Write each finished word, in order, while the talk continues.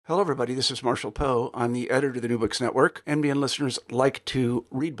Hello, everybody. This is Marshall Poe. I'm the editor of the New Books Network. NBN listeners like to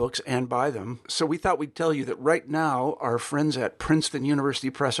read books and buy them. So we thought we'd tell you that right now, our friends at Princeton University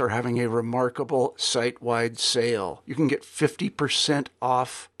Press are having a remarkable site-wide sale. You can get 50%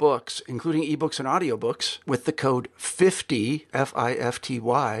 off books, including ebooks and audiobooks, with the code 50,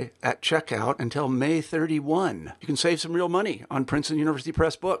 F-I-F-T-Y, at checkout until May 31. You can save some real money on Princeton University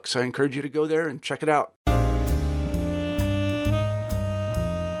Press books. I encourage you to go there and check it out.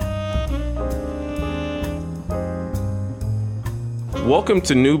 Welcome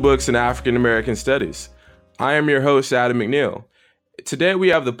to New Books in African American Studies. I am your host, Adam McNeil. Today we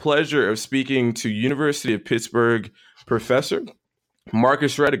have the pleasure of speaking to University of Pittsburgh professor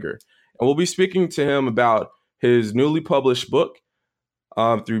Marcus Rediger, and we'll be speaking to him about his newly published book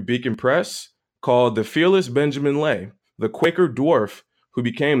through Beacon Press called The Fearless Benjamin Lay, the Quaker Dwarf who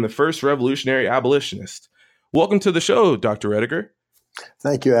became the first revolutionary abolitionist. Welcome to the show, Dr. Rediger.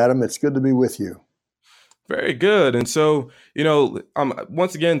 Thank you, Adam. It's good to be with you. Very good. And so,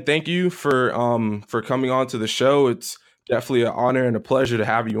 once again, thank you for coming on to the show. It's definitely an honor and a pleasure to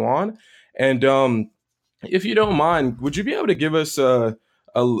have you on. And if you don't mind, would you be able to give us a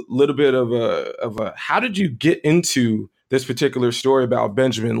little bit of a how did you get into this particular story about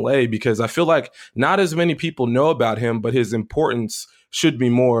Benjamin Lay? Because I feel like not as many people know about him, but his importance should be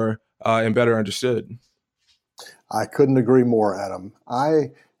more and better understood. I couldn't agree more, Adam.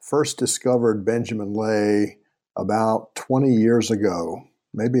 I first discovered Benjamin Lay about 20 years ago,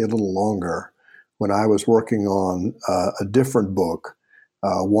 maybe a little longer, when I was working on a different book,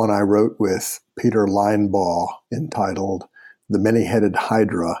 one I wrote with Peter Linebaugh entitled The Many-Headed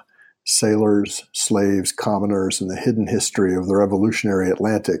Hydra, Sailors, Slaves, Commoners, and the Hidden History of the Revolutionary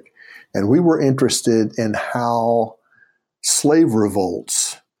Atlantic. And we were interested in how slave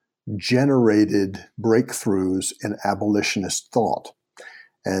revolts generated breakthroughs in abolitionist thought.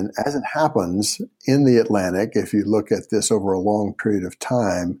 And as it happens, in the Atlantic, if you look at this over a long period of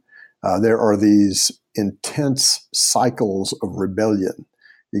time, there are these intense cycles of rebellion.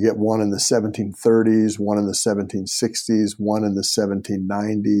 You get one in the 1730s, one in the 1760s, one in the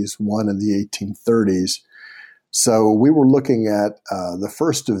 1790s, one in the 1830s. So we were looking at the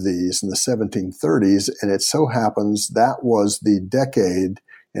first of these in the 1730s, and it so happens that was the decade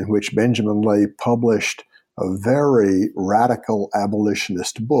in which Benjamin Lay published a very radical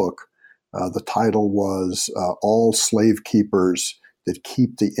abolitionist book. The title was All Slave Keepers That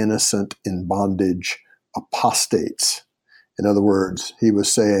Keep the Innocent in Bondage Apostates. In other words, he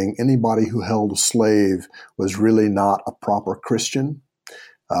was saying anybody who held a slave was really not a proper Christian.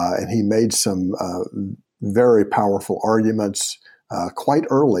 And he made some very powerful arguments quite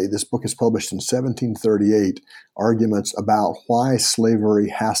early. This book is published in 1738, arguments about why slavery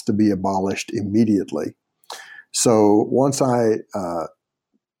has to be abolished immediately. So once I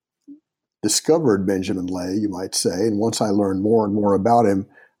discovered Benjamin Lay, you might say, and once I learned more and more about him,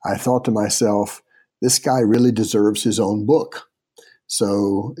 I thought to myself, this guy really deserves his own book.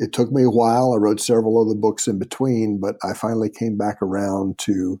 So it took me a while. I wrote several other books in between, but I finally came back around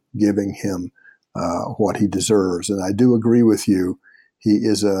to giving him what he deserves. And I do agree with you. He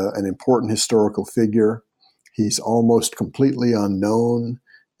is an important historical figure. He's almost completely unknown,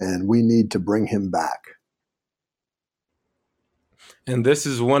 and we need to bring him back. And this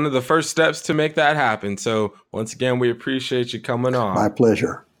is one of the first steps to make that happen. So once again, we appreciate you coming on. My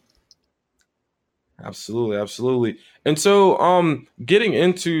pleasure. Absolutely, absolutely. And so getting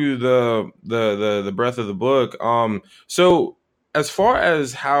into the breadth of the book, so as far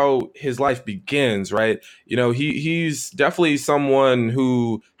as how his life begins, right? He's definitely someone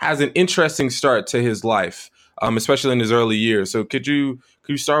who has an interesting start to his life, especially in his early years. So could you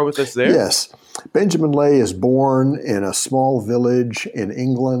start with us there? Yes. Benjamin Lay is born in a small village in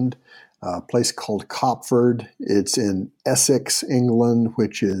England, a place called Copford. It's in Essex, England,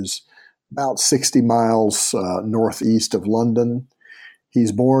 which is about 60 miles northeast of London.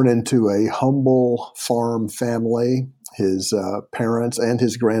 He's born into a humble farm family. His parents and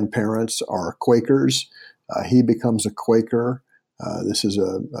his grandparents are Quakers. He becomes a Quaker. This is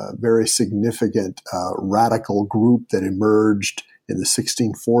a very significant radical group that emerged in the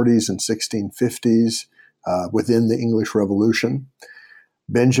 1640s and 1650s within the English Revolution.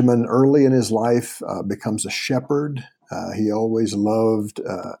 Benjamin, early in his life, becomes a shepherd. He always loved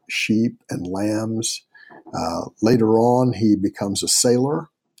sheep and lambs. Later on, he becomes a sailor.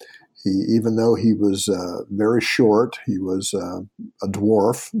 Even though he was very short, he was a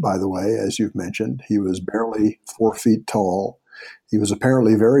dwarf, by the way, as you've mentioned. He was barely 4 feet tall. He was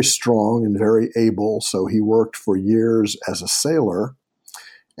apparently very strong and very able, so he worked for years as a sailor.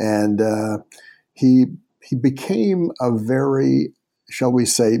 And he became a very shall we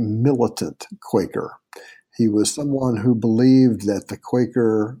say, militant Quaker. He was someone who believed that the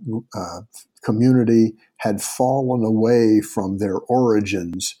Quaker community had fallen away from their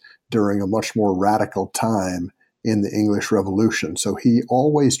origins during a much more radical time in the English Revolution. So he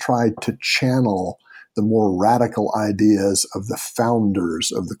always tried to channel the more radical ideas of the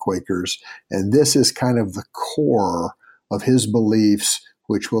founders of the Quakers. And this is kind of the core of his beliefs,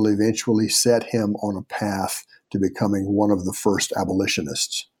 which will eventually set him on a path to becoming one of the first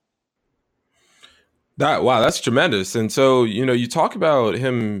abolitionists. Wow, that's tremendous. And so, you talk about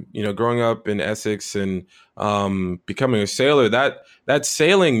him, growing up in Essex and becoming a sailor. That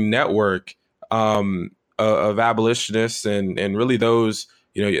sailing network of abolitionists and really those,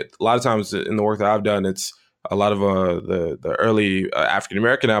 a lot of times in the work that I've done, it's a lot of the early African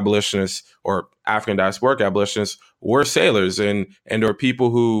American abolitionists or African diasporic abolitionists were sailors and or people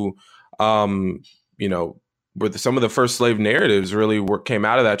who, were some of the first slave narratives really came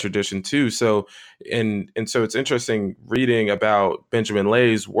out of that tradition too. So, and so it's interesting reading about Benjamin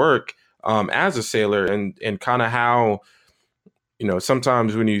Lay's work as a sailor and kind of how,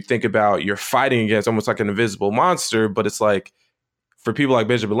 sometimes when you think about you're fighting against almost like an invisible monster, but it's like for people like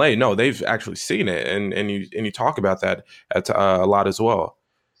Benjamin Lay, no, they've actually seen it, and you talk about that a lot as well.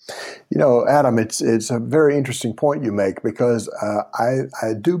 Adam, it's a very interesting point you make because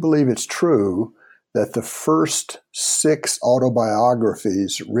I do believe it's true that the first 6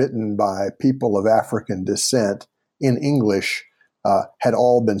 autobiographies written by people of African descent in English had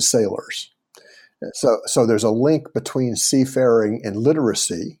all been sailors. So there's a link between seafaring and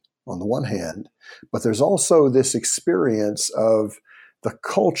literacy on the one hand, but there's also this experience of the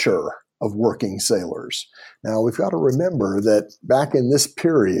culture of working sailors. Now, we've got to remember that back in this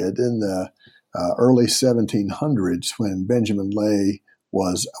period, in the early 1700s, when Benjamin Lay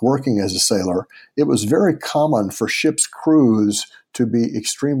was working as a sailor, it was very common for ships' crews to be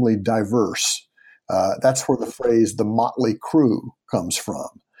extremely diverse. That's where the phrase the motley crew comes from.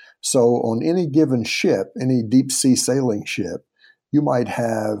 So on any given ship, any deep sea sailing ship, you might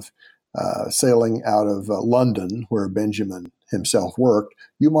have sailing out of London, where Benjamin himself worked,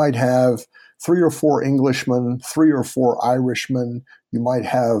 you might have 3 or 4 Englishmen, 3 or 4 Irishmen, you might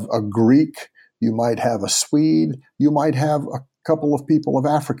have a Greek, you might have a Swede, you might have a couple of people of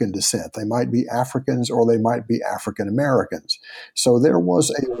African descent. They might be Africans or they might be African Americans. So there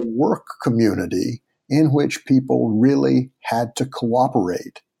was a work community in which people really had to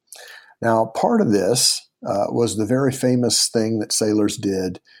cooperate. Now, part of this was the very famous thing that sailors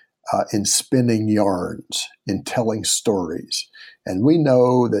did in spinning yarns, in telling stories. And we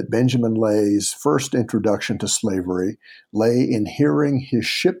know that Benjamin Lay's first introduction to slavery lay in hearing his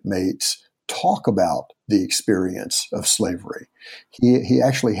shipmates talk about the experience of slavery. He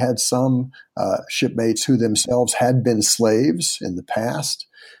actually had some shipmates who themselves had been slaves in the past,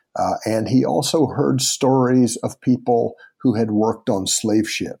 and he also heard stories of people who had worked on slave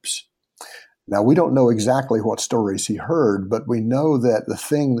ships. Now, we don't know exactly what stories he heard, but we know that the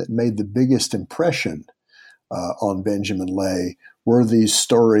thing that made the biggest impression on Benjamin Lay were these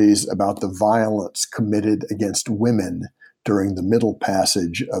stories about the violence committed against women during the Middle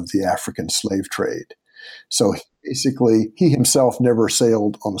Passage of the African slave trade. So basically, he himself never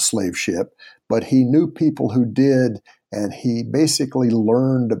sailed on a slave ship, but he knew people who did, and he basically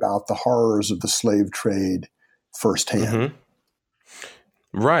learned about the horrors of the slave trade firsthand. Mm-hmm.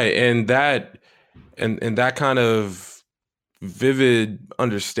 Right, and that kind of vivid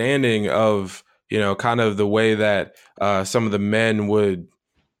understanding of kind of the way that some of the men would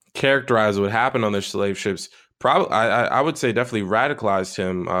characterize what happened on their slave ships. Probably, I would say, definitely radicalized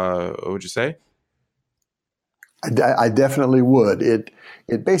him. What would you say? I definitely would.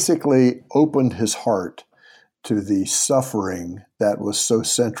 It basically opened his heart to the suffering that was so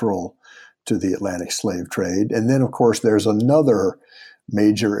central to the Atlantic slave trade. And then, of course, there's another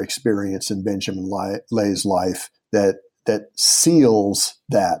major experience in Benjamin Lay's life that seals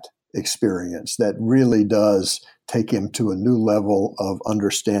that experience, that really does take him to a new level of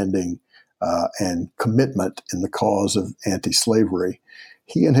understanding and commitment in the cause of anti-slavery.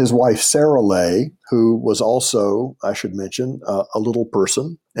 He and his wife, Sarah Lay, who was also, I should mention, a little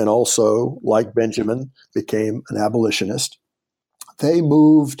person, and also, like Benjamin, became an abolitionist. They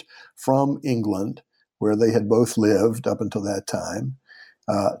moved from England, where they had both lived up until that time,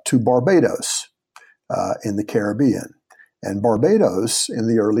 to Barbados in the Caribbean. And Barbados, in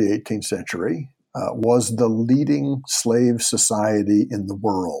the early 18th century, was the leading slave society in the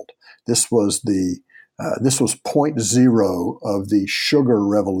world. This was point zero of the sugar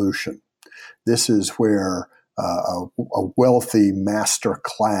revolution. This is where a wealthy master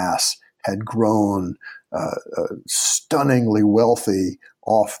class had grown stunningly wealthy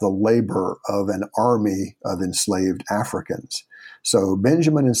off the labor of an army of enslaved Africans. So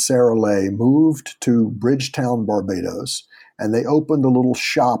Benjamin and Sarah Lay moved to Bridgetown, Barbados, and they opened a little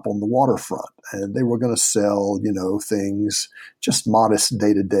shop on the waterfront. And they were going to sell, things, just modest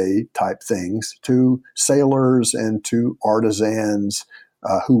day-to-day type things to sailors and to artisans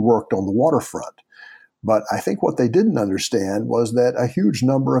who worked on the waterfront. But I think what they didn't understand was that a huge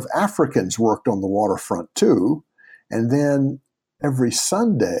number of Africans worked on the waterfront too. And then every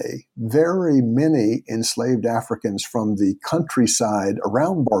Sunday, very many enslaved Africans from the countryside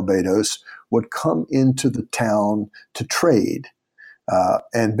around Barbados would come into the town to trade.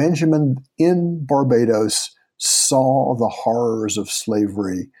 And Benjamin in Barbados saw the horrors of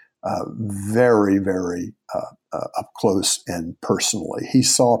slavery very, very up close and personally. He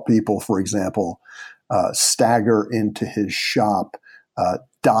saw people, for example, stagger into his shop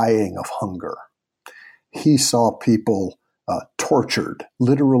dying of hunger. He saw people tortured,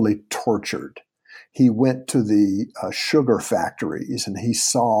 literally tortured. He went to the sugar factories and he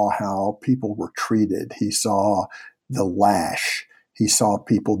saw how people were treated. He saw the lash. He saw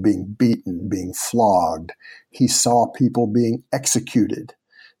people being beaten, being flogged. He saw people being executed.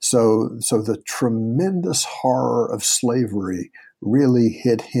 So the tremendous horror of slavery really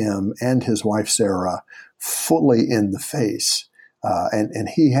hit him and his wife Sarah fully in the face. And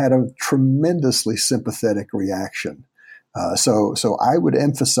he had a tremendously sympathetic reaction. So I would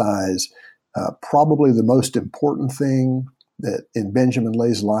emphasize probably the most important thing that in Benjamin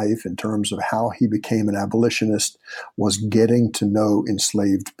Lay's life in terms of how he became an abolitionist was getting to know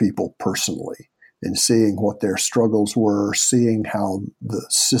enslaved people personally and seeing what their struggles were, seeing how the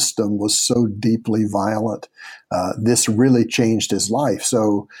system was so deeply violent. This really changed his life.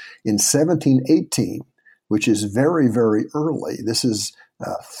 So in 1718, which is very, very early, this is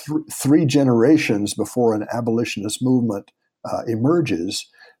three generations before an abolitionist movement emerges,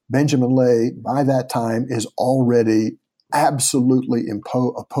 Benjamin Lay, by that time, is already absolutely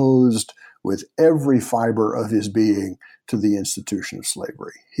opposed with every fiber of his being to the institution of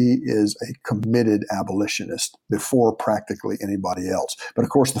slavery. He is a committed abolitionist before practically anybody else. But of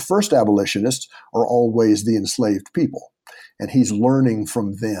course, the first abolitionists are always the enslaved people, and he's learning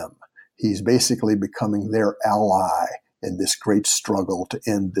from them. He's basically becoming their ally in this great struggle to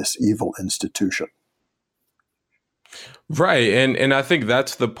end this evil institution. Right. And I think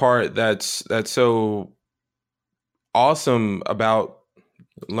that's the part that's so awesome about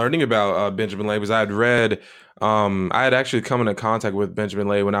learning about Benjamin Lay, because I had actually come into contact with Benjamin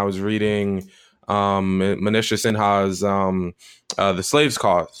Lay when I was reading Manisha Sinha's The Slave's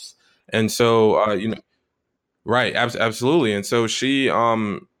Cause. And so, right, absolutely. And so she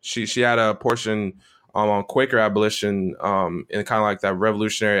had a portion on Quaker abolition in kind of like that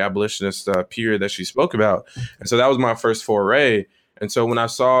revolutionary abolitionist period that she spoke about. And so that was my first foray. And so when I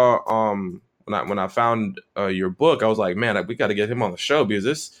saw when I found your book, I was like, man, we got to get him on the show, because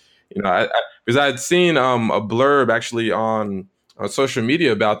this, because I had seen a blurb actually on social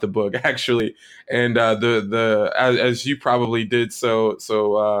media about the book actually, and as you probably did so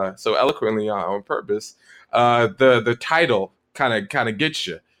eloquently on purpose, the title kind of gets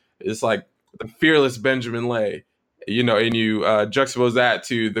you. It's like the fearless Benjamin Lay, and you juxtapose that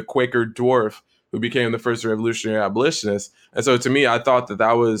to the Quaker dwarf who became the first revolutionary abolitionist. And so to me, I thought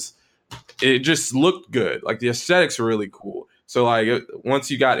it just looked good. Like the aesthetics were really cool. So like once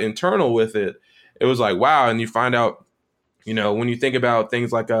you got internal with it, it was like, wow. And you find out, when you think about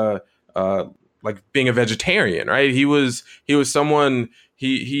things like like being a vegetarian, right? He was someone,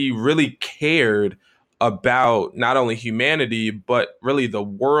 he really cared about not only humanity, but really the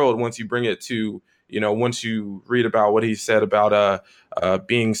world once you bring it to, once you read about what he said about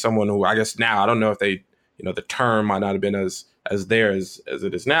being someone who, I guess now, I don't know if they, the term might not have been as there as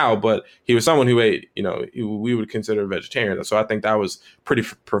it is now, but he was someone who ate, we would consider a vegetarian. So I think that was pretty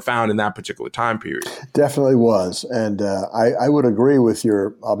profound in that particular time period. Definitely was. And I would agree with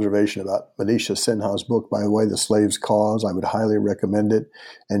your observation about Manisha Sinha's book, by the way, The Slave's Cause. I would highly recommend it.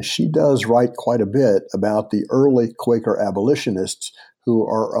 And she does write quite a bit about the early Quaker abolitionists who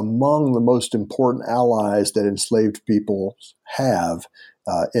are among the most important allies that enslaved people have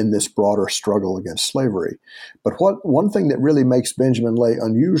in this broader struggle against slavery. But one thing that really makes Benjamin Lay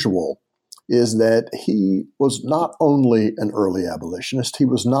unusual is that he was not only an early abolitionist, he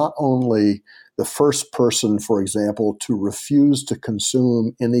was not only the first person, for example, to refuse to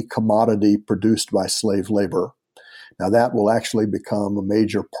consume any commodity produced by slave labor. Now, that will actually become a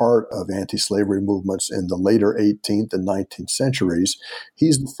major part of anti-slavery movements in the later 18th and 19th centuries.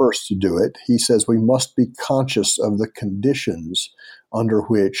 He's the first to do it. He says we must be conscious of the conditions under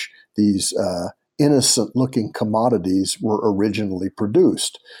which these innocent-looking commodities were originally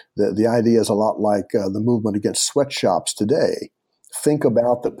produced. The idea is a lot like the movement against sweatshops today. Think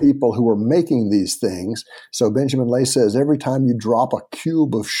about the people who are making these things. So Benjamin Lay says every time you drop a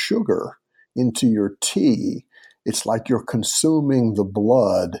cube of sugar into your tea, it's like you're consuming the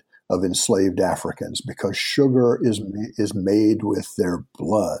blood of enslaved Africans because sugar is made with their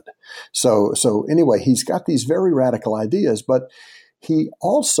blood. So anyway, he's got these very radical ideas, but he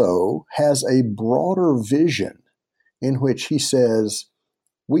also has a broader vision in which he says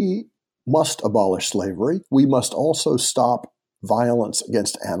we must abolish slavery. We must also stop violence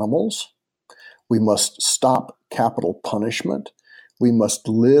against animals. We must stop capital punishment. We must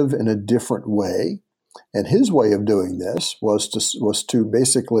live in a different way. And his way of doing this was to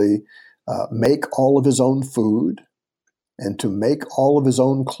basically make all of his own food and to make all of his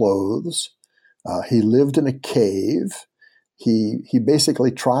own clothes. He lived in a cave. He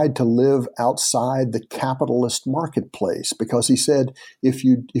basically tried to live outside the capitalist marketplace because he said if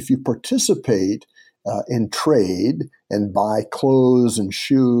you participate in trade and buy clothes and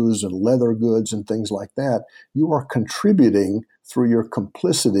shoes and leather goods and things like that, you are contributing through your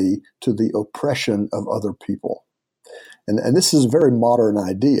complicity to the oppression of other people. And this is a very modern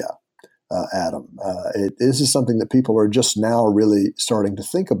idea, Adam. This is something that people are just now really starting to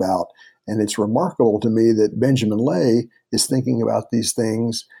think about. And it's remarkable to me that Benjamin Lay is thinking about these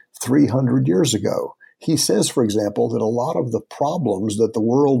things 300 years ago. He says, for example, that a lot of the problems that the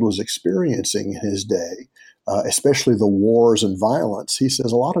world was experiencing in his day, especially the wars and violence, he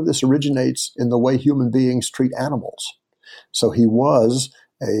says a lot of this originates in the way human beings treat animals. So he was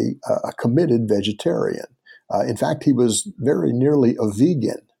a committed vegetarian. In fact, he was very nearly a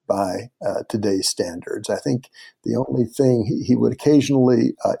vegan by today's standards. I think the only thing, he would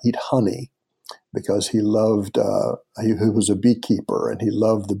occasionally eat honey because he loved, he was a beekeeper and he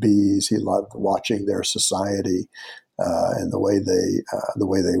loved the bees. He loved watching their society and the way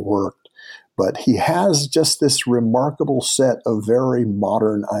they worked. But he has just this remarkable set of very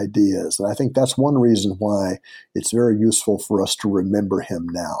modern ideas. And I think that's one reason why it's very useful for us to remember him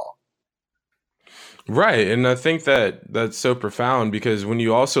now. Right. And I think that's so profound because when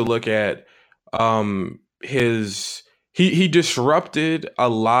you also look at he disrupted a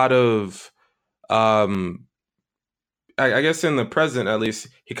lot of, I guess in the present, at least,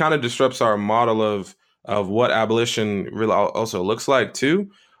 he kind of disrupts our model of what abolition really also looks like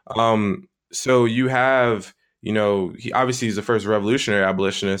too. So you have, he obviously he's the first revolutionary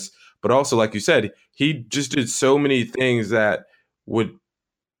abolitionist, but also, like you said, he just did so many things that would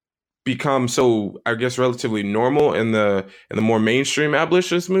become so, I guess, relatively normal in the more mainstream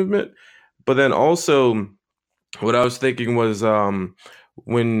abolitionist movement. But then also, what I was thinking was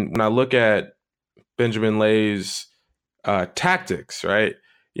when I look at Benjamin Lay's tactics, right?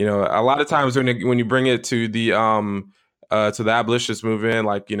 A lot of times when you bring it to the abolitionist movement,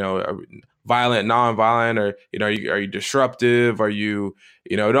 like violent, non-violent, or are you disruptive? Are you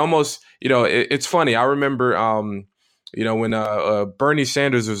it almost it's funny. I remember when Bernie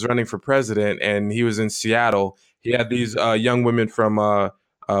Sanders was running for president and he was in Seattle, he had these young women from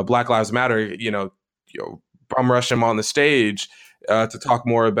Black Lives Matter, bum rush him on the stage to talk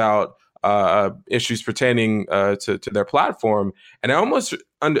more about issues pertaining to their platform. And I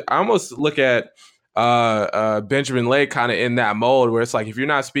almost look at Benjamin Lay kind of in that mold where it's like, if you're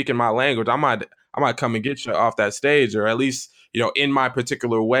not speaking my language, I might come and get you off that stage, or at least, in my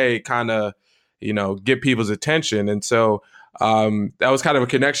particular way, kind of, get people's attention. And so that was kind of a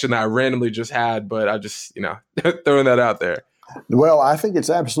connection that I randomly just had, but I just, throwing that out there. Well, I think it's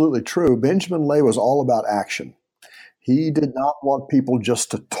absolutely true. Benjamin Lay was all about action. He did not want people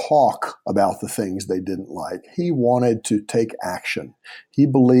just to talk about the things they didn't like. He wanted to take action. He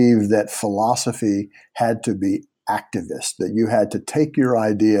believed that philosophy had to be activist, that you had to take your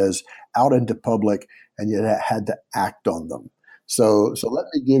ideas out into public and you had to act on them. So let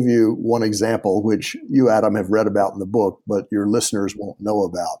me give you one example, which you, Adam, have read about in the book, but your listeners won't know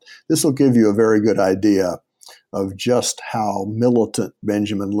about. This will give you a very good idea of just how militant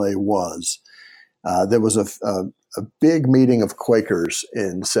Benjamin Lay was. There was a big meeting of Quakers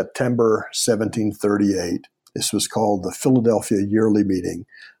in September 1738. This was called the Philadelphia Yearly Meeting.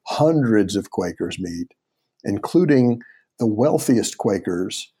 Hundreds of Quakers meet, including the wealthiest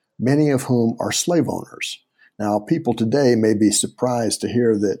Quakers, many of whom are slave owners. Now, people today may be surprised to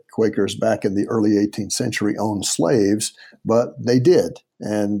hear that Quakers back in the early 18th century owned slaves, but they did.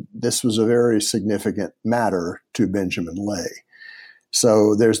 And this was a very significant matter to Benjamin Lay.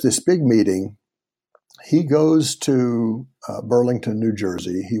 So there's this big meeting. He goes to Burlington, New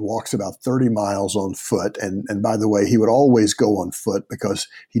Jersey. He walks about 30 miles on foot. And by the way, he would always go on foot because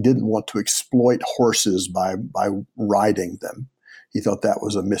he didn't want to exploit horses by riding them. He thought that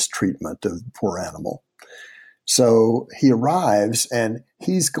was a mistreatment of the poor animal. So he arrives and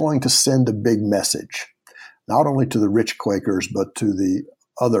he's going to send a big message, not only to the rich Quakers, but to the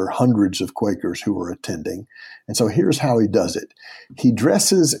other hundreds of Quakers who were attending. And so here's how he does it. He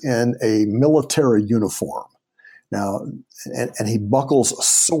dresses in a military uniform. Now, and he buckles a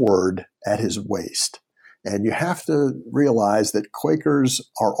sword at his waist. And you have to realize that Quakers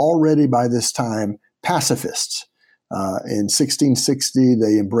are already by this time pacifists. In 1660,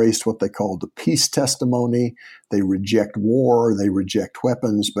 they embraced what they called the peace testimony. They reject war, they reject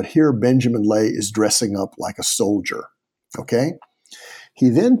weapons. But here, Benjamin Lay is dressing up like a soldier. Okay? He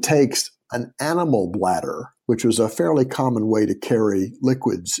then takes an animal bladder, which was a fairly common way to carry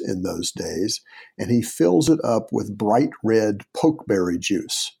liquids in those days, and he fills it up with bright red pokeberry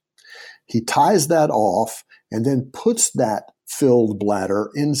juice. He ties that off and then puts that filled bladder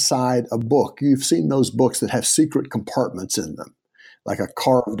inside a book. You've seen those books that have secret compartments in them, like a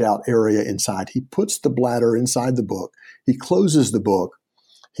carved out area inside. He puts the bladder inside the book. He closes the book.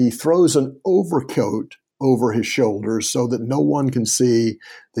 He throws an overcoat over his shoulders so that no one can see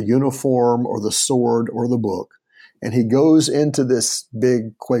the uniform or the sword or the book. And he goes into this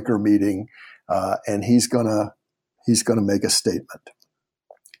big Quaker meeting, and he's gonna make a statement.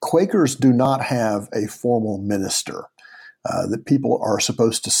 Quakers do not have a formal minister. That people are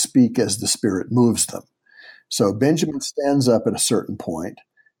supposed to speak as the Spirit moves them. So Benjamin stands up at a certain point,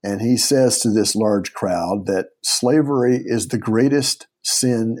 and he says to this large crowd that slavery is the greatest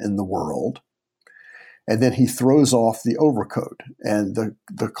sin in the world. And then he throws off the overcoat, and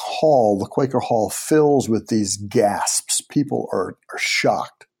the Quaker hall fills with these gasps. People are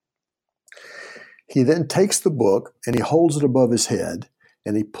shocked. He then takes the book and he holds it above his head,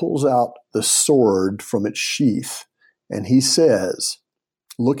 and he pulls out the sword from its sheath. And he says,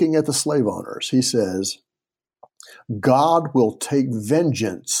 looking at the slave owners, he says, God will take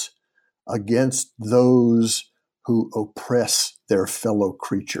vengeance against those who oppress their fellow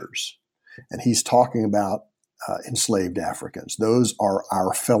creatures. And he's talking about enslaved Africans. Those are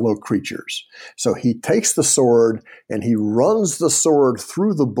our fellow creatures. So he takes the sword and he runs the sword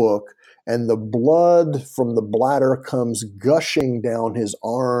through the book, and the blood from the bladder comes gushing down his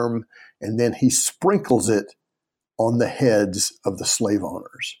arm, and then he sprinkles it on the heads of the slave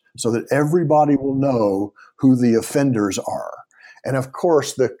owners so that everybody will know who the offenders are. And of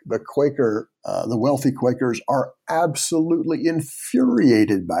course, the wealthy Quakers are absolutely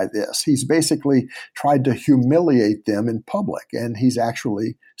infuriated by this. He's basically tried to humiliate them in public, and he's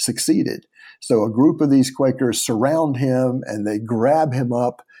actually succeeded. So a group of these Quakers surround him, and they grab him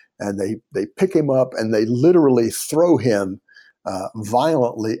up, and they pick him up, and they literally throw him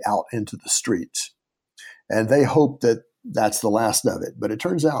violently out into the streets. And they hope that that's the last of it. But it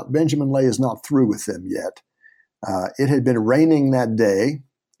turns out Benjamin Lay is not through with them yet. It had been raining that day,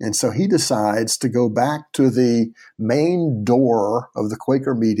 and so he decides to go back to the main door of the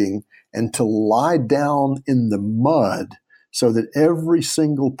Quaker meeting and to lie down in the mud so that every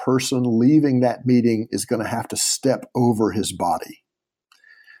single person leaving that meeting is going to have to step over his body.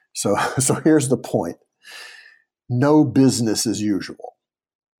 So here's the point. No business as usual.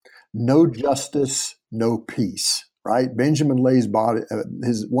 No justice, no peace. Right? Benjamin Lay's body,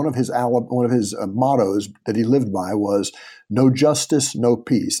 one of his mottos that he lived by was "No justice, no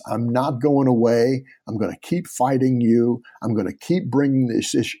peace." I'm not going away. I'm going to keep fighting you. I'm going to keep bringing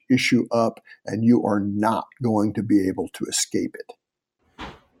this issue up, and you are not going to be able to escape it.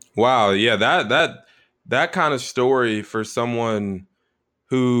 Wow, yeah, that kind of story for someone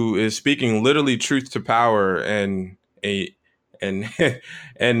who is speaking literally truth to power and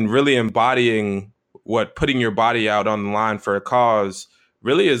really embodying what putting your body out on the line for a cause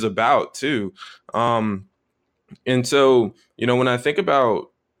really is about too. And so, when I think about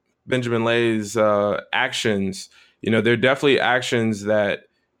Benjamin Lay's actions, they're definitely actions that,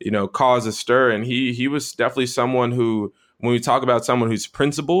 cause a stir. And he was definitely someone who, when we talk about someone who's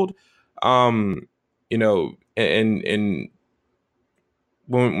principled, and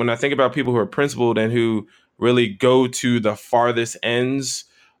when I think about people who are principled and who really go to the farthest ends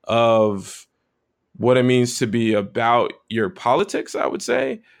of what it means to be about your politics, I would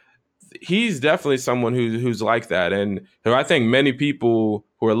say he's definitely someone who's like that, and who I think many people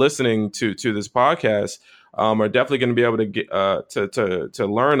who are listening to this podcast are definitely going to be able to get to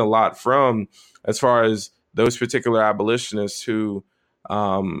learn a lot from, as far as those particular abolitionists who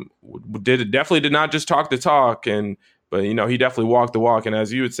definitely did not just talk the talk and but he definitely walked the walk. And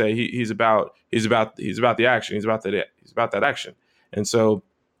as you would say, he's about the action. He's about that action. And so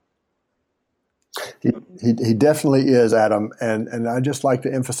he definitely is, Adam. And I'd just like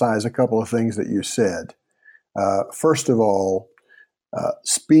to emphasize a couple of things that you said. First of all,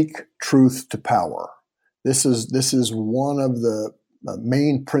 speak truth to power. This is one of the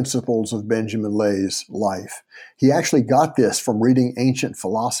main principles of Benjamin Lay's life. He actually got this from reading ancient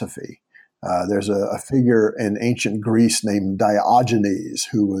philosophy. There's a figure in ancient Greece named Diogenes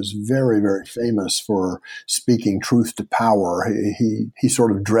who was very, very famous for speaking truth to power. He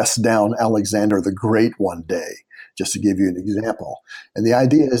sort of dressed down Alexander the Great one day, just to give you an example. And the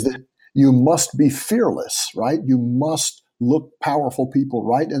idea is that you must be fearless, right? You must look powerful people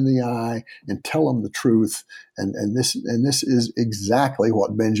right in the eye and tell them the truth. And this is exactly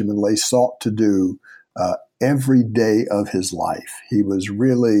what Benjamin Lay sought to do every day of his life. He was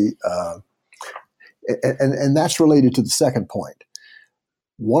really, and that's related to the second point.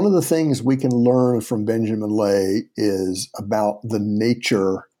 One of the things we can learn from Benjamin Lay is about the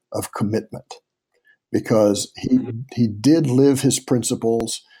nature of commitment, because he did live his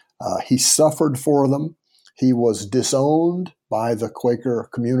principles. He suffered for them. He was disowned by the Quaker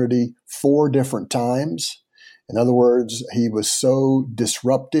community 4 different times. In other words, he was so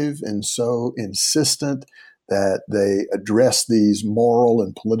disruptive and so insistent that they addressed these moral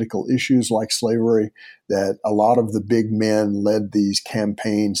and political issues like slavery, that a lot of the big men led these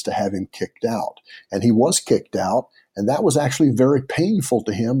campaigns to have him kicked out. And he was kicked out, and that was actually very painful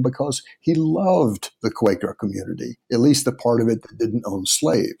to him because he loved the Quaker community, at least the part of it that didn't own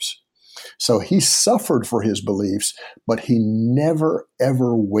slaves. So he suffered for his beliefs, but he never,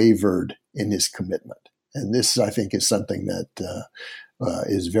 ever wavered in his commitment. And this, I think, is something that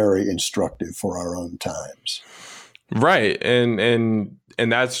is very instructive for our own times. Right. And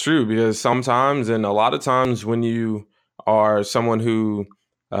that's true, because sometimes, and a lot of times, when you are someone who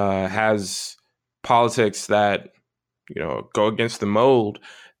has politics that, go against the mold,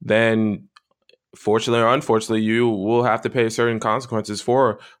 then fortunately or unfortunately, you will have to pay certain consequences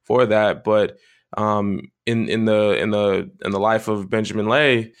for that. But in the life of Benjamin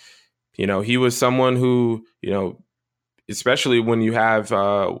Lay, he was someone who, especially when you have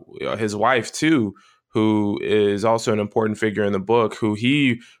his wife too, who is also an important figure in the book, who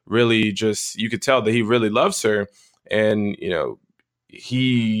he really you could tell that he really loves her, and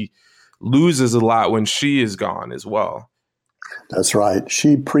he loses a lot when she is gone as well. That's right.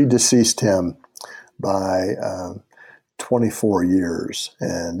 She predeceased him by 24 years.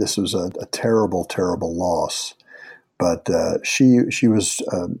 And this was a terrible, terrible loss. But she was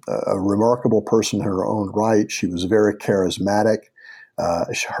a remarkable person in her own right. She was very charismatic.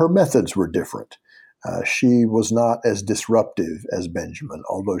 Her methods were different. She was not as disruptive as Benjamin,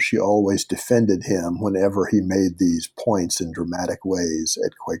 although she always defended him whenever he made these points in dramatic ways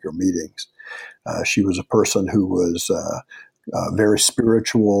at Quaker meetings. She was a person who was very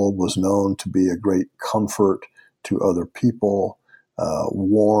spiritual, was known to be a great comfort to other people,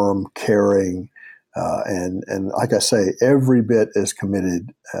 warm, caring, and like I say, every bit as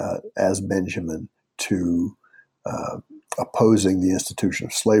committed as Benjamin to opposing the institution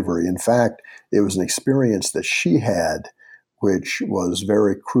of slavery. In fact, it was an experience that she had which was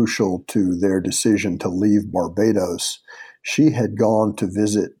very crucial to their decision to leave Barbados. She had gone to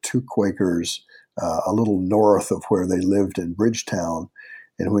visit 2 Quakers a little north of where they lived in Bridgetown.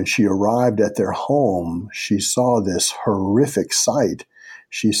 And when she arrived at their home, she saw this horrific sight.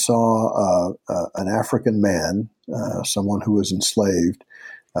 She saw an African man, someone who was enslaved,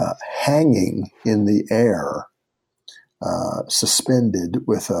 hanging in the air, suspended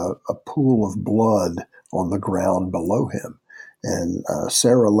with a pool of blood on the ground below him. And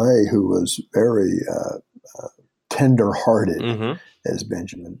Sarah Lay, who was very tender-hearted, Mm-hmm. as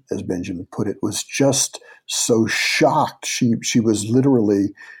Benjamin put it, was just so shocked. She was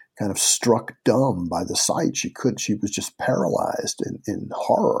literally kind of struck dumb by the sight. She was just paralyzed in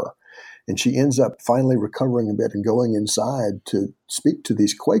horror. And she ends up finally recovering a bit and going inside to speak to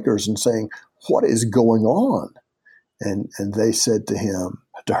these Quakers and saying, "What is going on?" And they said to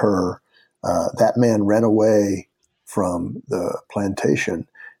her, "That man ran away from the plantation,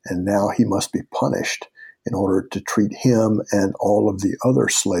 and now he must be punished in order to treat him and all of the other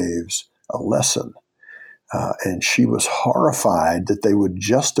slaves a lesson." And she was horrified that they would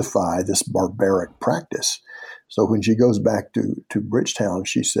justify this barbaric practice. So when she goes back to Bridgetown,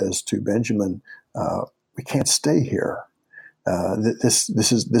 she says to Benjamin, "We can't stay here.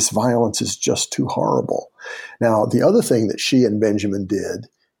 This violence is just too horrible." Now, the other thing that she and Benjamin did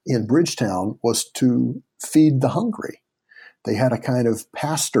in Bridgetown was to feed the hungry. they had a kind of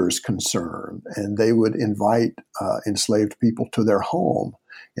pastor's concern, and they would invite enslaved people to their home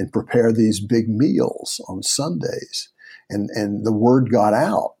and prepare these big meals on Sundays. And the word got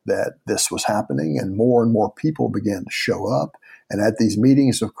out that this was happening, and more people began to show up. And at these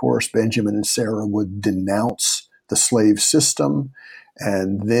meetings, of course, Benjamin and Sarah would denounce the slave system.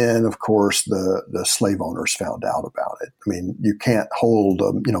 And then, of course, the slave owners found out about it. I mean, you can't hold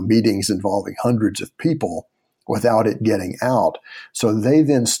meetings involving hundreds of people without it getting out. So they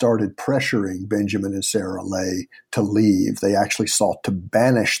then started pressuring Benjamin and Sarah Lay to leave. They actually sought to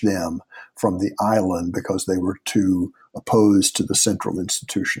banish them from the island because they were too opposed to the central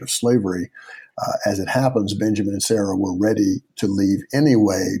institution of slavery. As it happens, Benjamin and Sarah were ready to leave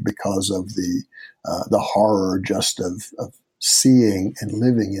anyway because of the horror just of seeing and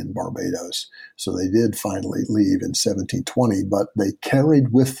living in Barbados. So they did finally leave in 1720, but they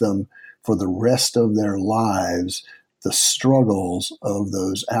carried with them for the rest of their lives the struggles of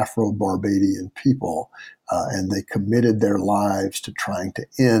those Afro-Barbadian people, and they committed their lives to trying to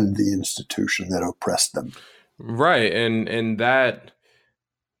end the institution that oppressed them. Right, and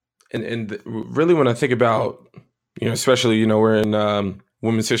really, when I think about, especially, we're in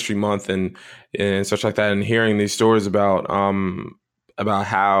Women's History Month and such like that, and hearing these stories about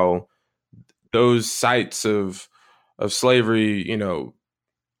how those sites of slavery,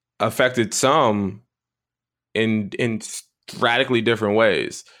 affected some in radically different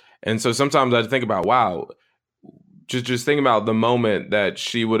ways. And so sometimes I think about, wow, just think about the moment that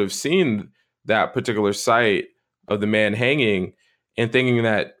she would have seen that particular site of the man hanging, and thinking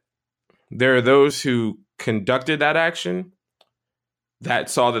that there are those who conducted that action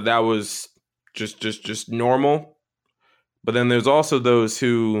that saw that was just normal. But then there's also those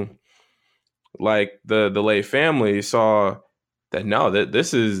who, like the Lay family, saw that no, that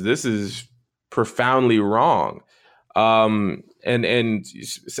this is profoundly wrong. And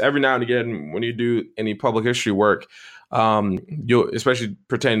every now and again, when you do any public history work, you'll, especially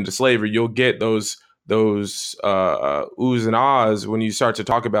pertaining to slavery, you'll get those oohs and ahs when you start to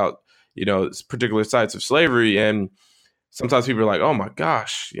talk about, particular sites of slavery. And sometimes people are like, oh my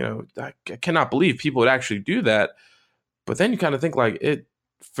gosh, I cannot believe people would actually do that. But then you kind of think like,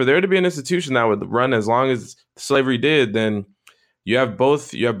 for there to be an institution that would run as long as slavery did, then you have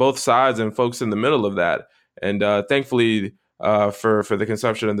both sides and folks in the middle of that. And thankfully, for the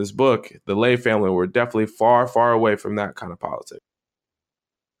consumption of this book, the Lay family were definitely far, far away from that kind of politics.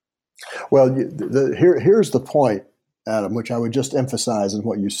 Well, here's the point, Adam, which I would just emphasize in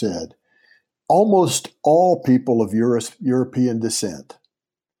what you said. Almost all people of European descent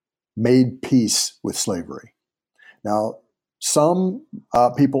made peace with slavery. Now, some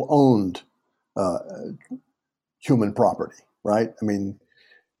people owned human property, right? I mean,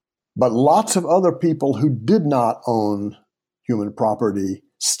 but lots of other people who did not own human property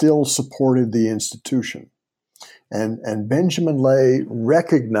still supported the institution. And Benjamin Lay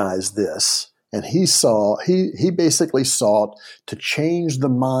recognized this, and he basically sought to change the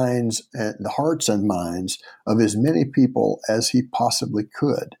minds and the hearts and minds of as many people as he possibly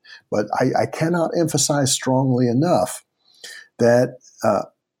could. But I cannot emphasize strongly enough that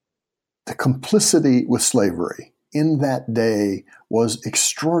the complicity with slavery in that day was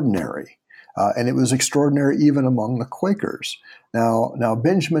extraordinary. And it was extraordinary even among the Quakers. Now,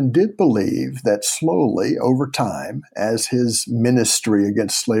 Benjamin did believe that slowly, over time, as his ministry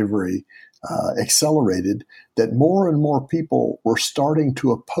against slavery accelerated, that more and more people were starting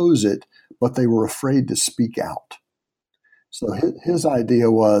to oppose it, but they were afraid to speak out. So his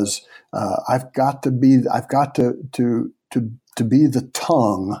idea was, I've got to be the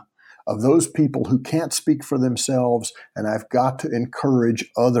tongue of those people who can't speak for themselves, and I've got to encourage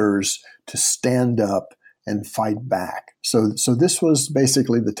others to stand up and fight back. So this was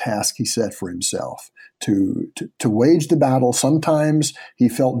basically the task he set for himself, to wage the battle. Sometimes he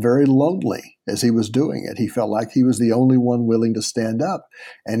felt very lonely as he was doing it. He felt like he was the only one willing to stand up.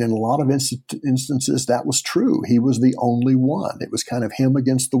 And in a lot of instances, that was true. He was the only one. It was kind of him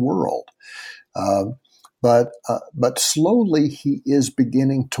against the world. But slowly he is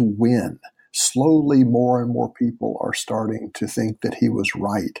beginning to win. Slowly, more and more people are starting to think that he was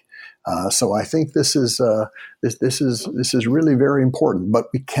right. So I think this is really very important. But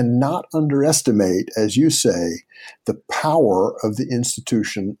we cannot underestimate, as you say, the power of the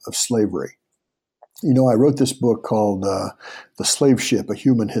institution of slavery. I wrote this book called "The Slave Ship: A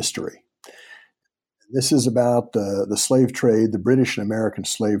Human History." This is about the slave trade, the British and American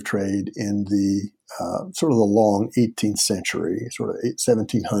slave trade in the sort of the long 18th century, sort of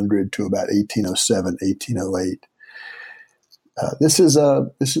 1700 to about 1807, 1808. This is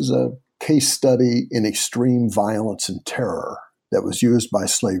a case study in extreme violence and terror that was used by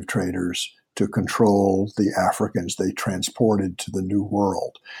slave traders to control the Africans they transported to the New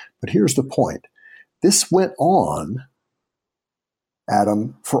World. But here's the point. This went on,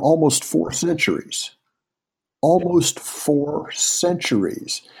 Adam, for almost 4 centuries. Almost 4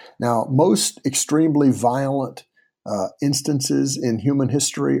 centuries. Now, most extremely violent instances in human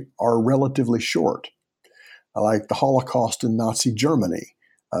history are relatively short, like the Holocaust in Nazi Germany.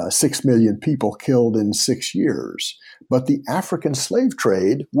 6 million people killed in 6 years. But the African slave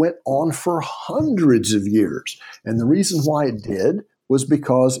trade went on for hundreds of years. And the reason why it did was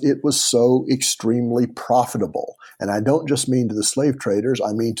because it was so extremely profitable. And I don't just mean to the slave traders,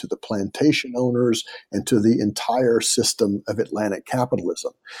 I mean to the plantation owners and to the entire system of Atlantic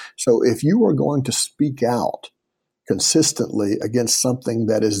capitalism. So if you are going to speak out consistently against something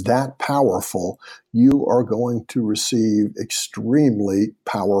that is that powerful, you are going to receive extremely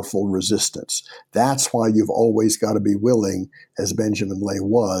powerful resistance. That's why you've always got to be willing, as Benjamin Lay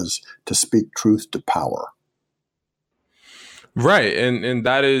was, to speak truth to power. Right, and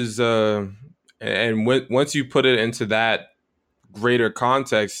that is, once you put it into that greater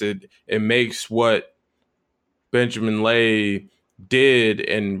context, it makes what Benjamin Lay did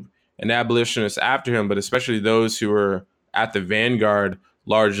and abolitionists after him, but especially those who were at the vanguard,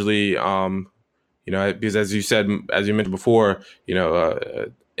 largely, because as you said, as you mentioned before,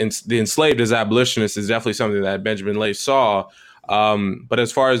 the enslaved as abolitionists is definitely something that Benjamin Lay saw. But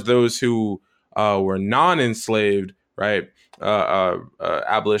as far as those who were non-enslaved, right,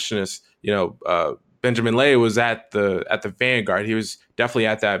 abolitionists, Benjamin Lay was at the vanguard. He was definitely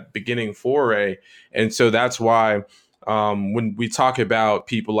at that beginning foray, and so that's why. When we talk about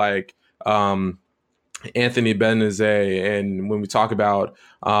people like Anthony Benezet, and when we talk about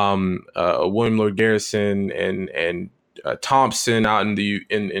William Lloyd Garrison and Thompson out in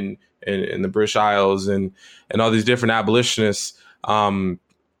the British Isles and all these different abolitionists, and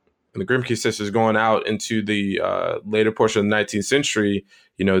the Grimke sisters going out into the later portion of the 19th century,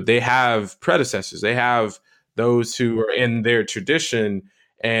 they have predecessors. They have those who are in their tradition,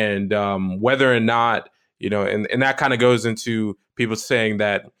 and whether or not, and that kind of goes into people saying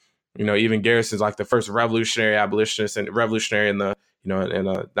that, even Garrison's like the first revolutionary abolitionist, and revolutionary in the,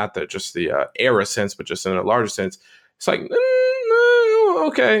 not just the era sense, but just in a larger sense. It's like,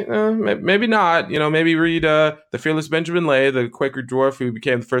 okay, maybe not. Maybe read The Fearless Benjamin Lay, the Quaker dwarf who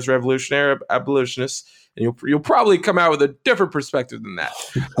became the first revolutionary abolitionist, and you'll probably come out with a different perspective than that,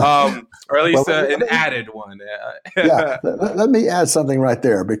 or at least an added one. Yeah, let me add something right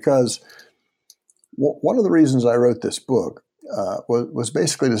there, because one of the reasons I wrote this book was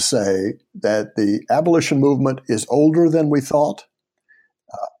basically to say that the abolition movement is older than we thought.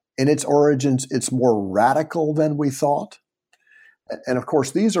 In its origins, it's more radical than we thought. And of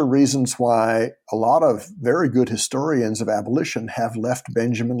course, these are reasons why a lot of very good historians of abolition have left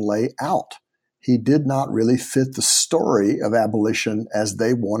Benjamin Lay out. He did not really fit the story of abolition as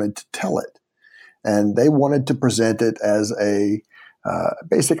they wanted to tell it. And they wanted to present it as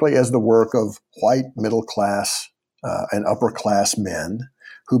basically as the work of white middle class and upper class men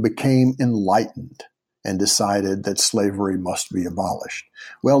who became enlightened and decided that slavery must be abolished.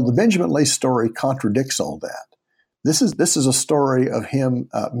 Well, the Benjamin Lay story contradicts all that. This is a story of him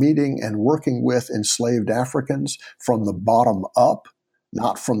meeting and working with enslaved Africans from the bottom up,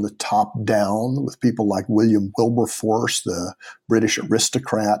 not from the top down, with people like William Wilberforce, the British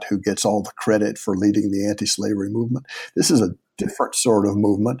aristocrat who gets all the credit for leading the anti-slavery movement. This is a different sort of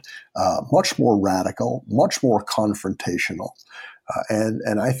movement, much more radical, much more confrontational.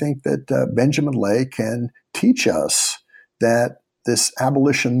 And I think that Benjamin Lay can teach us that this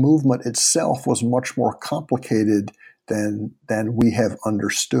abolition movement itself was much more complicated than we have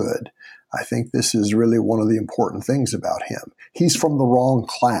understood. I think this is really one of the important things about him. He's from the wrong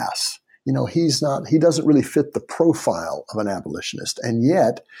class. He doesn't really fit the profile of an abolitionist. And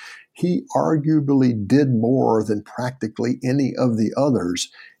yet he arguably did more than practically any of the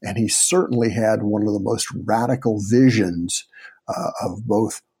others. And he certainly had one of the most radical visions of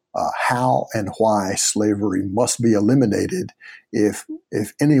both how and why slavery must be eliminated if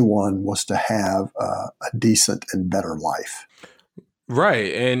anyone was to have a decent and better life.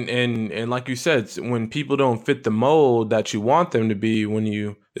 Right. And like you said, when people don't fit the mold that you want them to be,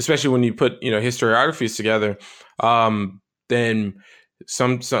 especially when you put, historiographies together, then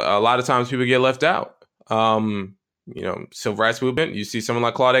a lot of times people get left out. Civil rights movement, you see someone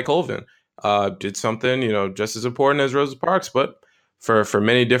like Claudette Colvin did something, just as important as Rosa Parks, but for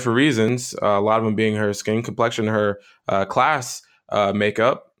many different reasons, a lot of them being her skin complexion, her class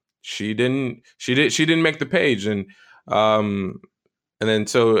makeup, she didn't make the page. And And then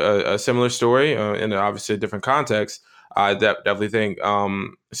so a similar story in obviously a different context. I definitely think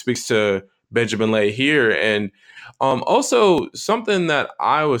speaks to Benjamin Lay here, and also something that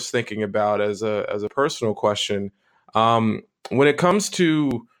I was thinking about as a personal question when it comes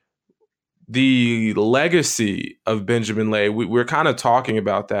to the legacy of Benjamin Lay. We're kind of talking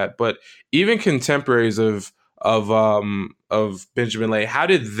about that, but even contemporaries of Benjamin Lay, how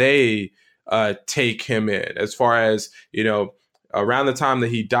did they take him in as far as, around the time that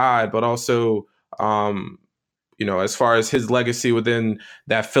he died, but also, as far as his legacy within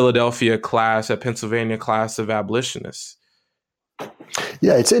that Philadelphia class, that Pennsylvania class of abolitionists?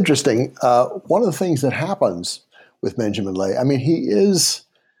 Yeah, it's interesting. One of the things that happens with Benjamin Lay, I mean, he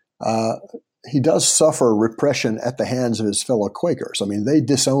does suffer repression at the hands of his fellow Quakers. I mean, they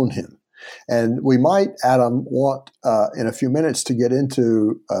disown him. And we might, Adam, want in a few minutes to get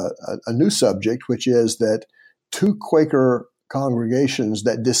into a new subject, which is that two Quaker congregations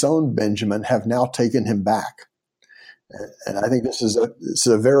that disowned Benjamin have now taken him back. And I think this is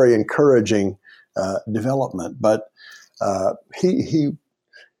a very encouraging development. But he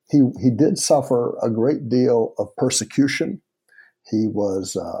did suffer a great deal of persecution. He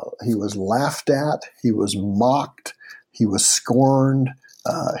was laughed at. He was mocked. He was scorned.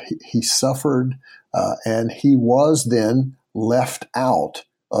 He suffered, and he was then left out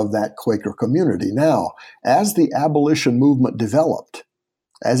of that Quaker community. Now, as the abolition movement developed,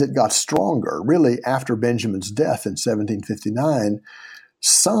 as it got stronger, really after Benjamin's death in 1759,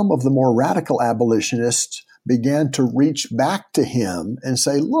 some of the more radical abolitionists began to reach back to him and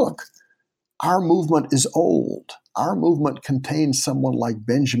say, look, our movement is old. Our movement contains someone like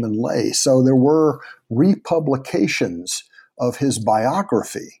Benjamin Lay. So there were republications of his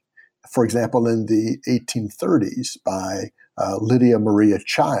biography, for example, in the 1830s by Lydia Maria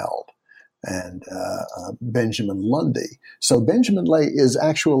Child and Benjamin Lundy. So Benjamin Lay is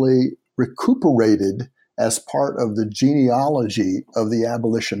actually recuperated as part of the genealogy of the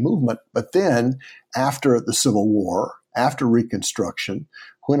abolition movement. But then after the Civil War, after Reconstruction,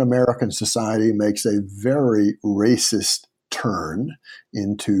 when American society makes a very racist turn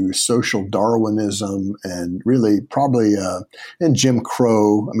into social Darwinism and really probably in Jim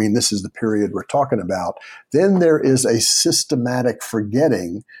Crow, I mean, this is the period we're talking about, then there is a systematic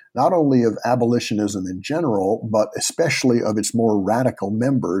forgetting not only of abolitionism in general, but especially of its more radical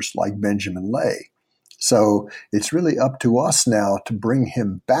members like Benjamin Lay. So it's really up to us now to bring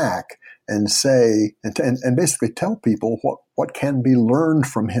him back and say, and basically tell people what can be learned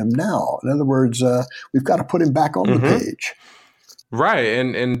from him now. In other words, we've got to put him back on the page. Right.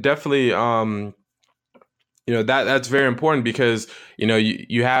 And definitely, that's very important because,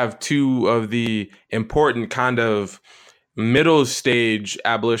 you have two of the important kind of middle stage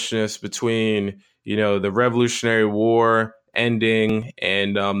abolitionists between, the Revolutionary War ending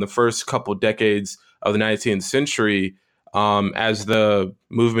and the first couple decades of the 19th century, as the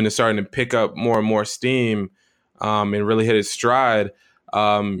movement is starting to pick up more and more steam and really hit its stride.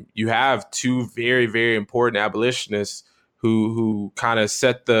 You have two very, very important abolitionists who kind of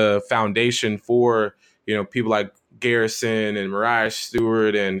set the foundation for, people like Garrison and Mariah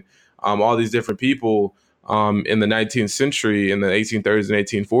Stewart and all these different people in the 19th century, in the 1830s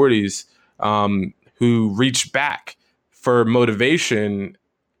and 1840s, who reached back for motivation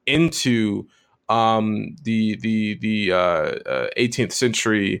into the 18th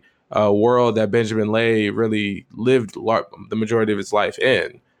century world that Benjamin Lay really lived the majority of his life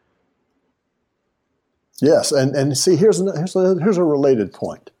in. Yes, and see, here's a related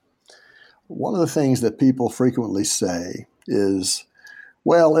point. One of the things that people frequently say is,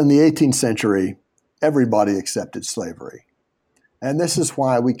 well, in the 18th century, everybody accepted slavery. And this is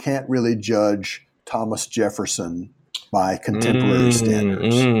why we can't really judge Thomas Jefferson by contemporary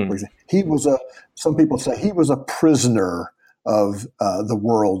standards. Some people say he was a prisoner of the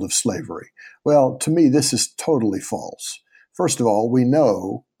world of slavery. Well, to me, this is totally false. First of all, we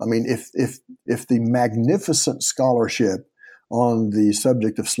know, I mean, if the magnificent scholarship on the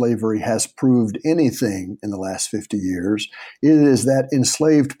subject of slavery has proved anything in the last 50 years, it is that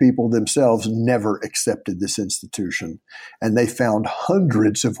enslaved people themselves never accepted this institution, and they found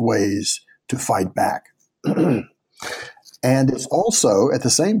hundreds of ways to fight back. And it's also at the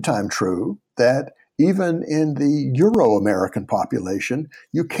same time true that even in the Euro-American population,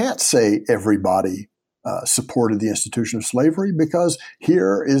 you can't say everybody supported the institution of slavery, because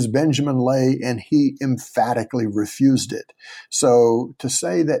here is Benjamin Lay and he emphatically refused it. So to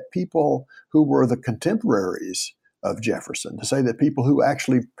say that people who were the contemporaries of Jefferson, to say that people who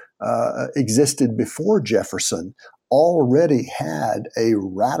actually existed before Jefferson already had a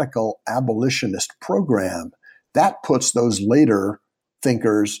radical abolitionist program, that puts those later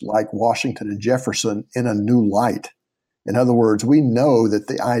thinkers like Washington and Jefferson in a new light. In other words, we know that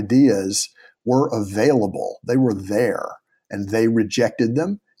the ideas were available. They were there, and they rejected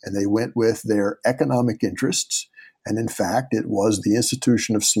them, and they went with their economic interests. And in fact, it was the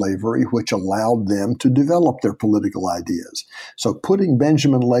institution of slavery which allowed them to develop their political ideas. So putting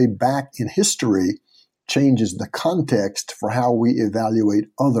Benjamin Lay back in history changes the context for how we evaluate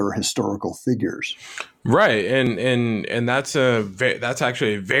other historical figures. Right, and that's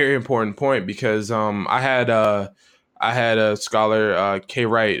actually a very important point, because I had a scholar, Kay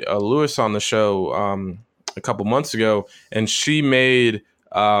Wright Lewis, on the show a couple months ago, and she made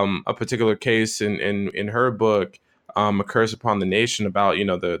a particular case in her book, A Curse Upon the Nation, about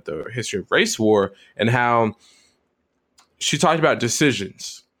the history of race war, and how she talked about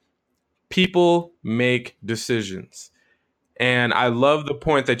decisions. People make decisions, and I love the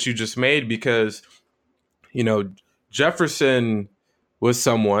point that you just made, because Jefferson was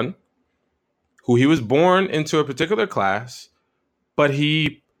someone who he was born into a particular class, but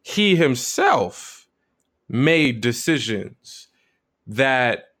he himself made decisions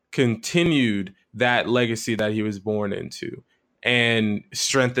that continued that legacy that he was born into, and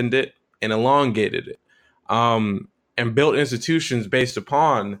strengthened it and elongated it, and built institutions based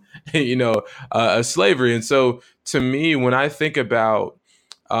upon slavery. And so, to me, when I think about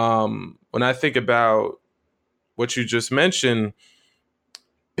what you just mentioned,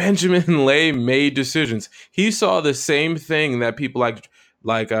 Benjamin Lay made decisions. He saw the same thing that people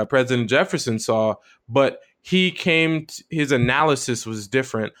like President Jefferson saw, but his analysis was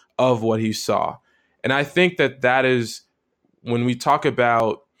different of what he saw. And I think that is, when we talk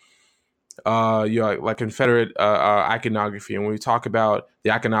about like Confederate iconography, and when we talk about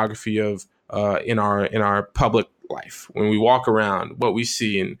the iconography of in our public life, when we walk around, what we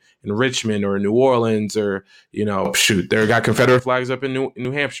see in Richmond or New Orleans, or they got Confederate flags up in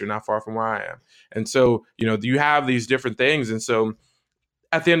New Hampshire, not far from where I am. And so you have these different things, and so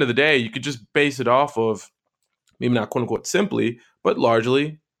at the end of the day, you could just base it off of, maybe not quote unquote simply, but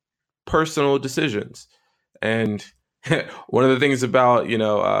largely personal decisions. And one of the things about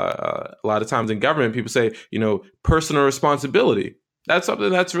a lot of times in government, people say personal responsibility. That's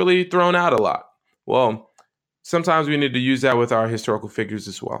something that's really thrown out a lot. Well, sometimes we need to use that with our historical figures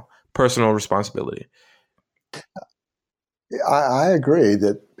as well. Personal responsibility. I agree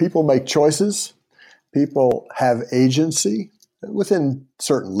that people make choices. People have agency within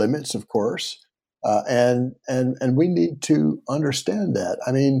certain limits, of course. And we need to understand that.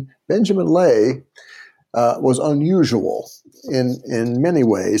 I mean, Benjamin Lay was unusual in many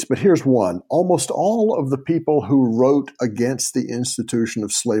ways, but here's one. Almost all of the people who wrote against the institution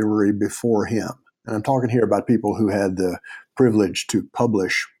of slavery before him, and I'm talking here about people who had the privilege to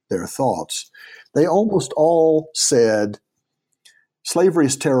publish their thoughts, they almost all said, slavery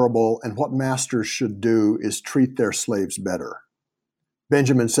is terrible, and what masters should do is treat their slaves better.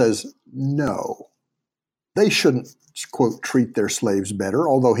 Benjamin says, no, they shouldn't, quote, treat their slaves better,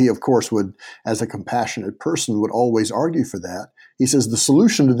 although he, of course, would, as a compassionate person, would always argue for that. He says the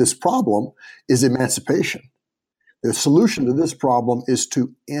solution to this problem is emancipation. The solution to this problem is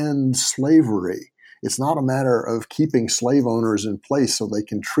to end slavery. It's not a matter of keeping slave owners in place so they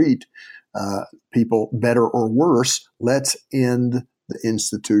can treat people better or worse. Let's end the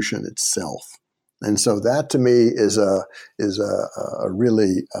institution itself. And so that, to me, is a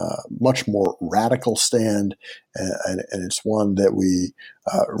really much more radical stand, and it's one that we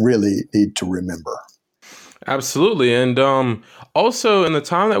really need to remember. Absolutely. And also, in the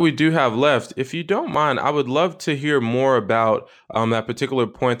time that we do have left, if you don't mind, I would love to hear more about that particular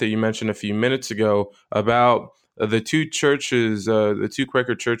point that you mentioned a few minutes ago about the two churches, the two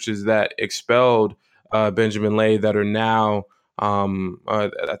Quaker churches that expelled Benjamin Lay, that are now,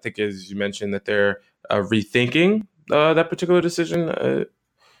 I think, as you mentioned, that they're rethinking that particular decision.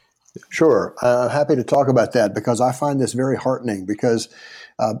 Sure. Happy to talk about that, because I find this very heartening, because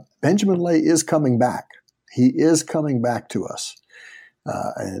Benjamin Lay is coming back. He is coming back to us,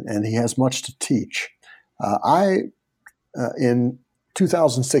 and he has much to teach. In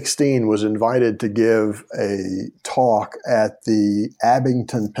 2016, was invited to give a talk at the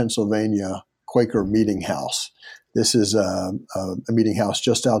Abington, Pennsylvania Quaker Meeting House. This is a meeting house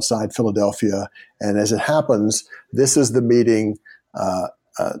just outside Philadelphia, and as it happens, this is the meeting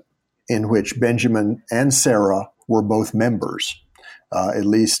in which Benjamin and Sarah were both members. At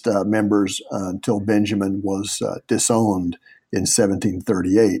least members until Benjamin was disowned in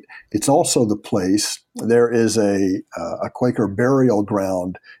 1738. It's also the place, there is a Quaker burial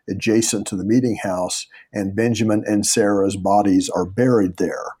ground adjacent to the meeting house, and Benjamin and Sarah's bodies are buried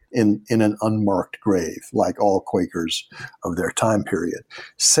there. in an unmarked grave, like all Quakers of their time period.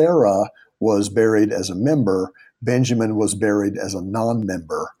 Sarah was buried as a member. Benjamin was buried as a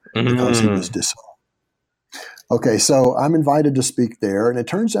non-member because he was disowned. Okay, so I'm invited to speak there, and it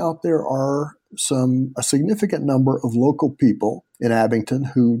turns out there are a significant number of local people in Abington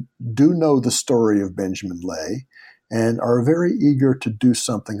who do know the story of Benjamin Lay and are very eager to do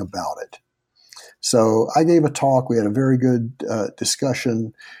something about it. So I gave a talk. We had a very good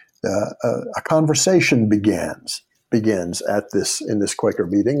discussion. A conversation begins in this Quaker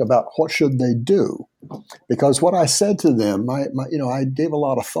meeting about what should they do, because what I said to them, I gave a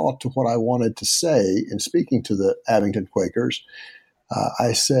lot of thought to what I wanted to say in speaking to the Abington Quakers.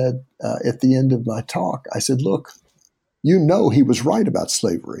 I said at the end of my talk, I said, look, you know he was right about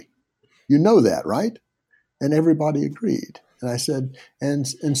slavery. You know that, right? And everybody agreed. And I said, and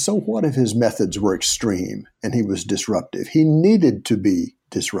so what if his methods were extreme and he was disruptive? He needed to be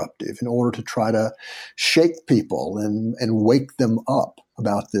disruptive in order to try to shake people and wake them up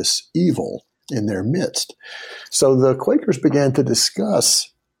about this evil in their midst. So the Quakers began to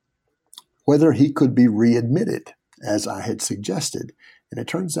discuss whether he could be readmitted, as I had suggested. And it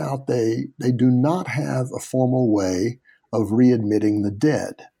turns out they do not have a formal way of readmitting the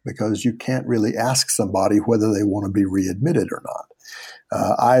dead, because you can't really ask somebody whether they want to be readmitted or not.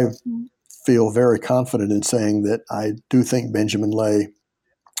 I feel very confident in saying that I do think Benjamin Lay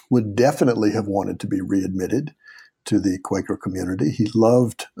would definitely have wanted to be readmitted to the Quaker community. He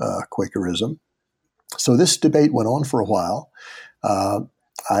loved Quakerism. So this debate went on for a while.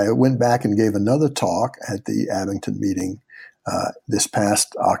 I went back and gave another talk at the Abington meeting this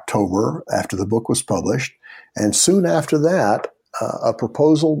past October after the book was published. And soon after that, a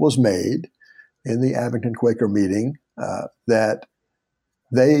proposal was made in the Abington Quaker meeting that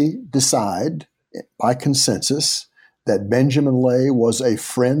they decide by consensus that Benjamin Lay was a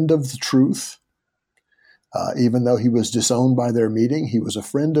friend of the truth. Even though he was disowned by their meeting, he was a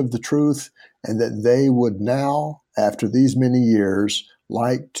friend of the truth, and that they would now, after these many years,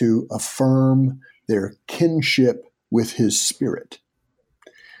 like to affirm their kinship with his spirit.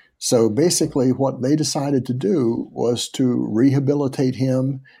 So basically what they decided to do was to rehabilitate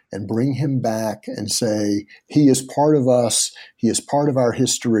him and bring him back and say, he is part of us, he is part of our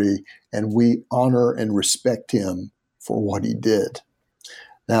history, and we honor and respect him for what he did.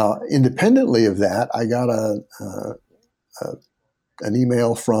 Now, independently of that, I got an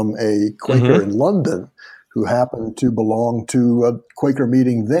email from a Quaker in London who happened to belong to a Quaker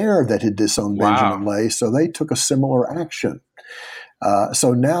meeting there that had disowned Benjamin Lay, so they took a similar action.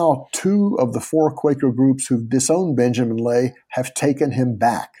 So now 2 of the 4 Quaker groups who've disowned Benjamin Lay have taken him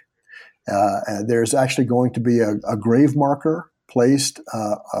back. And there's actually going to be a grave marker placed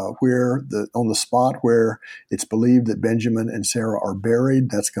where on the spot where it's believed that Benjamin and Sarah are buried.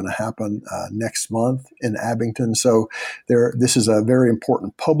 That's going to happen next month in Abington. So this is a very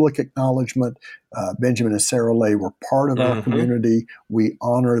important public acknowledgement. Benjamin and Sarah Lay were part of our community. We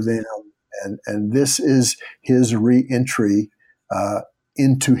honor them, and this is his reentry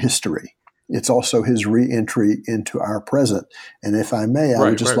into history. It's also his reentry into our present. And if I may, I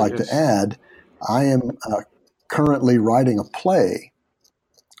would just like to add, I am currently writing a play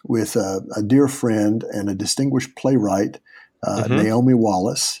with a dear friend and a distinguished playwright, Naomi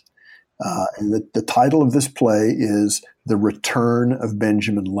Wallace. And the title of this play is The Return of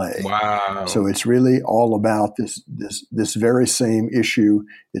Benjamin Lay. Wow. So it's really all about this very same issue.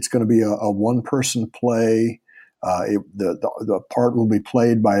 It's going to be a one-person play. The part will be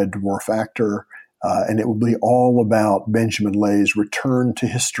played by a dwarf actor, and it will be all about Benjamin Lay's return to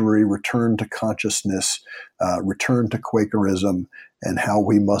history, return to consciousness, return to Quakerism, and how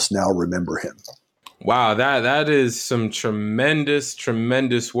we must now remember him. Wow, that is some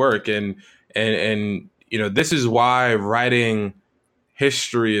tremendous work, and this is why writing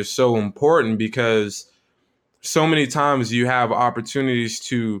history is so important, because so many times you have opportunities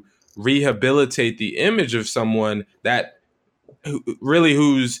to rehabilitate the image of someone that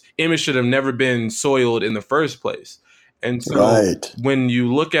whose image should have never been soiled in the first place. And so when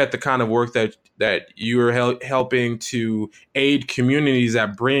you look at the kind of work that you are helping to aid communities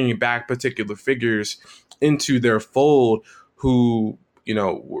at bringing back particular figures into their fold who,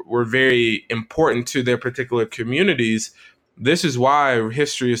 were very important to their particular communities, this is why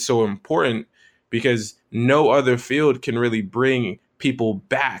history is so important, because no other field can really bring people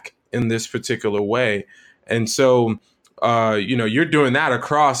back in this particular way. And so, you're doing that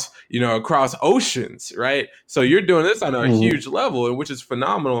across oceans, right? So you're doing this on a huge level, and which is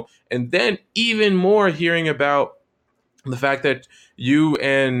phenomenal. And then even more hearing about the fact that you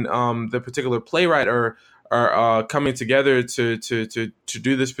and the particular playwright are are coming together to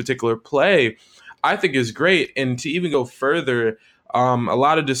do this particular play, I think is great. And to even go further, a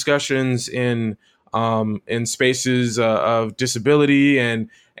lot of discussions in spaces of disability and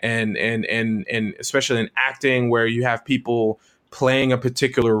especially in acting, where you have people playing a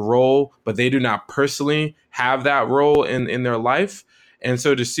particular role, but they do not personally have that role in their life. And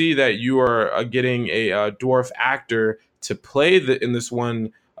so to see that you are getting a dwarf actor to play in this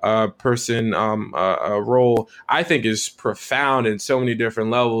one person role, I think is profound in so many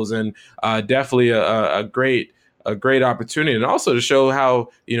different levels, and definitely a great opportunity, and also to show how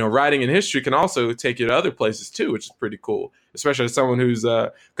writing in history can also take you to other places too, which is pretty cool, especially as someone who's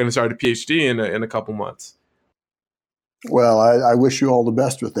going to start a PhD in a couple months. Well, I wish you all the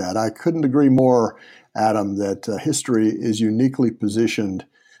best with that. I couldn't agree more, Adam, that history is uniquely positioned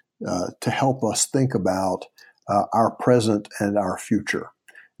to help us think about our present and our future.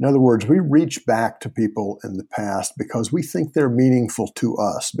 In other words, we reach back to people in the past because we think they're meaningful to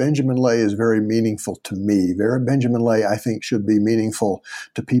us. Benjamin Lay is very meaningful to me. Benjamin Lay, I think, should be meaningful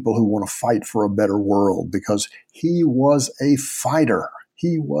to people who want to fight for a better world, because he was a fighter.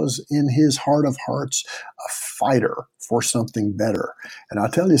 He was, in his heart of hearts, a fighter for something better. And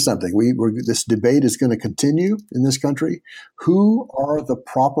I'll tell you something, this debate is going to continue in this country. Who are the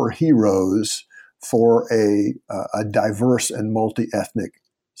proper heroes for a diverse and multi-ethnic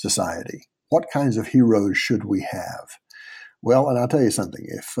society? What kinds of heroes should we have? Well, and I'll tell you something,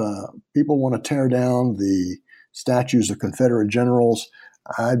 if people want to tear down the statues of Confederate generals,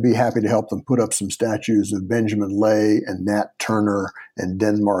 I'd be happy to help them put up some statues of Benjamin Lay and Nat Turner and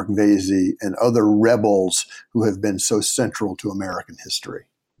Denmark Vesey and other rebels who have been so central to American history.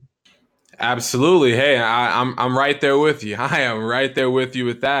 Absolutely. Hey, I'm right there with you. I am right there with you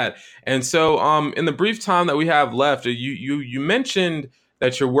with that. And so in the brief time that we have left, you mentioned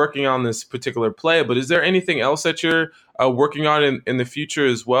that you're working on this particular play, but is there anything else that you're working on in the future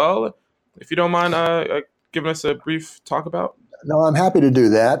as well? If you don't mind giving us a brief talk about. No, I'm happy to do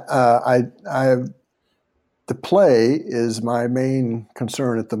that. The play is my main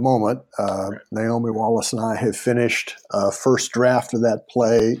concern at the moment. Right. Naomi Wallace and I have finished a first draft of that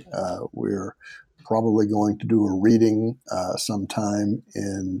play. We're probably going to do a reading sometime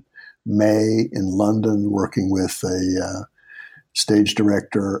in May in London, working with a stage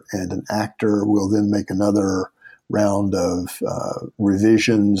director and an actor. We'll then make another round of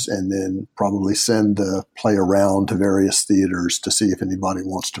revisions and then probably send the play around to various theaters to see if anybody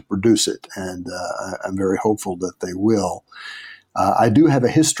wants to produce it. And I'm very hopeful that they will. I do have a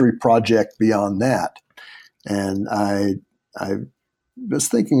history project beyond that. And I was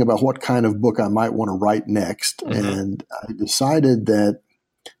thinking about what kind of book I might want to write next. Mm-hmm. And I decided that,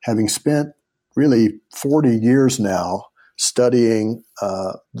 having spent really 40 years now studying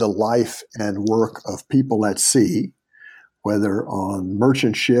the life and work of people at sea, whether on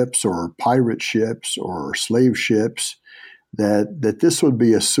merchant ships or pirate ships or slave ships, that this would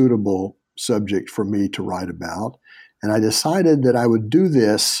be a suitable subject for me to write about. And I decided that I would do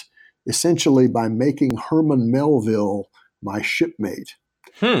this essentially by making Herman Melville my shipmate.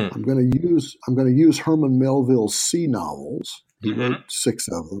 I'm going to use Herman Melville's sea novels. He wrote 6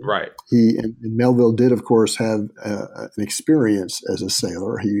 of them. Right. And Melville did, of course, have an experience as a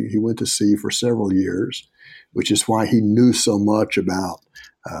sailor. He went to sea for several years, which is why he knew so much about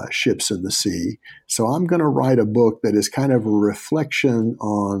ships in the sea. So I'm going to write a book that is kind of a reflection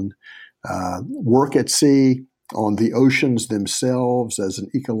on work at sea, on the oceans themselves as an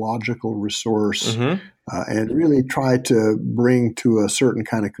ecological resource, and really try to bring to a certain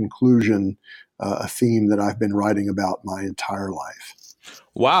kind of conclusion a theme that I've been writing about my entire life.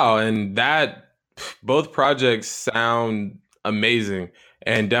 Wow. And that both projects sound amazing,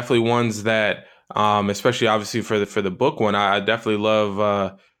 and definitely ones that, especially obviously for the book one, I definitely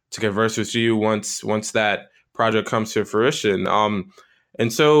love to converse with you once that project comes to fruition.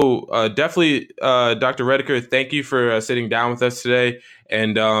 And so definitely, Dr. Redeker, thank you for sitting down with us today.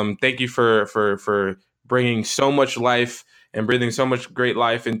 And thank you for bringing so much life and breathing so much great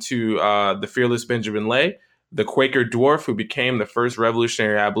life into the fearless Benjamin Lay, the Quaker dwarf who became the first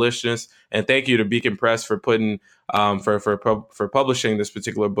revolutionary abolitionist. And thank you to Beacon Press for putting for publishing this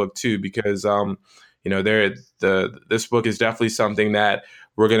particular book too, because this book is definitely something that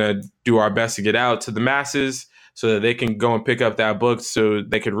we're gonna do our best to get out to the masses so that they can go and pick up that book, so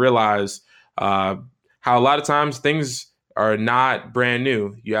they could realize how a lot of times things are not brand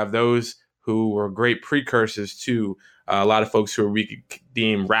new. You have those who were great precursors to a lot of folks who we could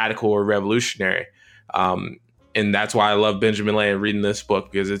deem radical or revolutionary. And that's why I love Benjamin Lay and reading this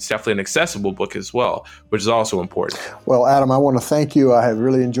book, because it's definitely an accessible book as well, which is also important. Well, Adam, I want to thank you. I have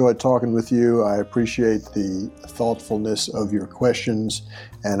really enjoyed talking with you. I appreciate the thoughtfulness of your questions,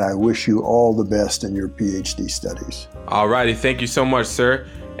 and I wish you all the best in your PhD studies. All righty. Thank you so much, sir.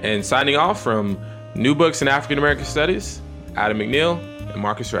 And signing off from New Books in African American Studies, Adam McNeil and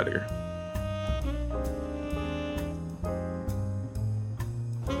Marcus Rediger.